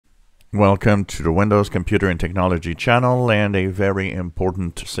Welcome to the Windows Computer and Technology channel and a very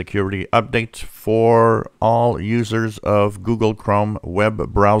important security update for all users of Google Chrome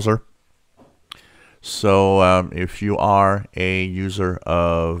web browser. So if you are a user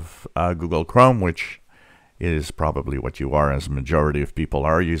of Google Chrome, which is probably what you are, as a majority of people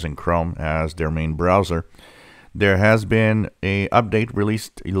are using Chrome as their main browser, there has been an update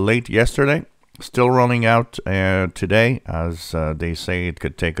released late yesterday. Still rolling out today, as they say it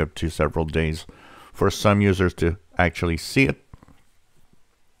could take up to several days for some users to actually see it.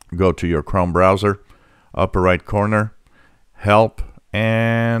 Go to your Chrome browser, upper right corner, Help,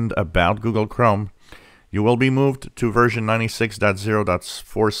 and About Google Chrome. You will be moved to version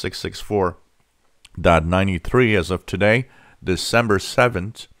 96.0.4664.93 as of today, December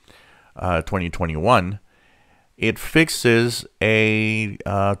 7th, 2021. It fixes a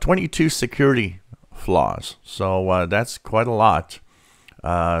 22 security flaws, so that's quite a lot.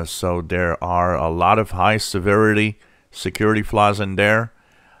 So there are a lot of high severity security flaws in there.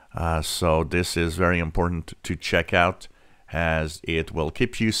 So this is very important to check out, as it will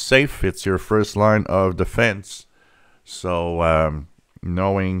keep you safe. It's your first line of defense. So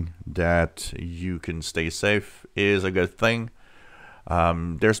knowing that you can stay safe is a good thing.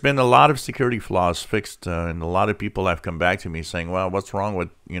 There's been a lot of security flaws fixed, and a lot of people have come back to me saying, well, what's wrong with,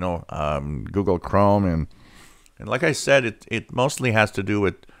 Google Chrome? And like I said, it mostly has to do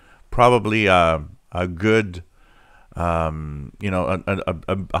with probably a good, a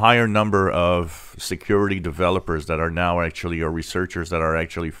higher number of security developers that are now actually, or researchers that are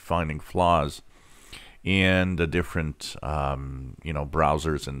actually finding flaws in the different,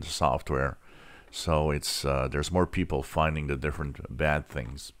 browsers and the software. So it's there's more people finding the different bad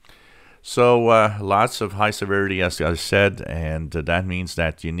things. So lots of high severity, as I said, and that means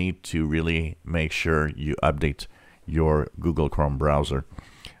that you need to really make sure you update your Google Chrome browser,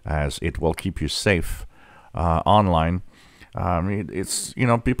 as it will keep you safe online. It's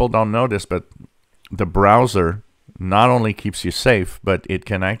people don't know this, but the browser not only keeps you safe, but it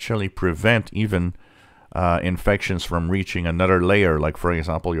can actually prevent even infections from reaching another layer, like for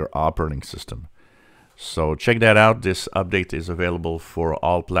example your operating system. So check that out. This update is available for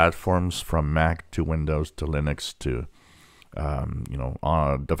all platforms, from Mac to Windows to Linux to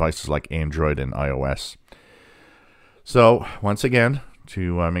devices like Android and iOS. So once again,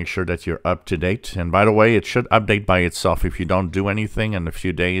 to make sure that you're up to date. And by the way, it should update by itself if you don't do anything in a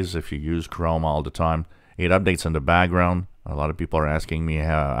few days. If you use Chrome all the time, it updates in the background. A lot of people are asking me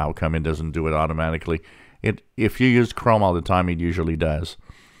how come it doesn't do it automatically. If you use Chrome all the time, it usually does.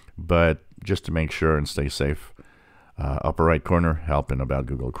 But just to make sure and stay safe, upper right corner, Help and About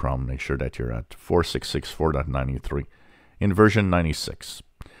Google Chrome. Make sure that you're at 4664.93 in version 96.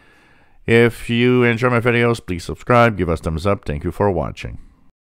 If you enjoy my videos, please subscribe, give us thumbs up. Thank you for watching.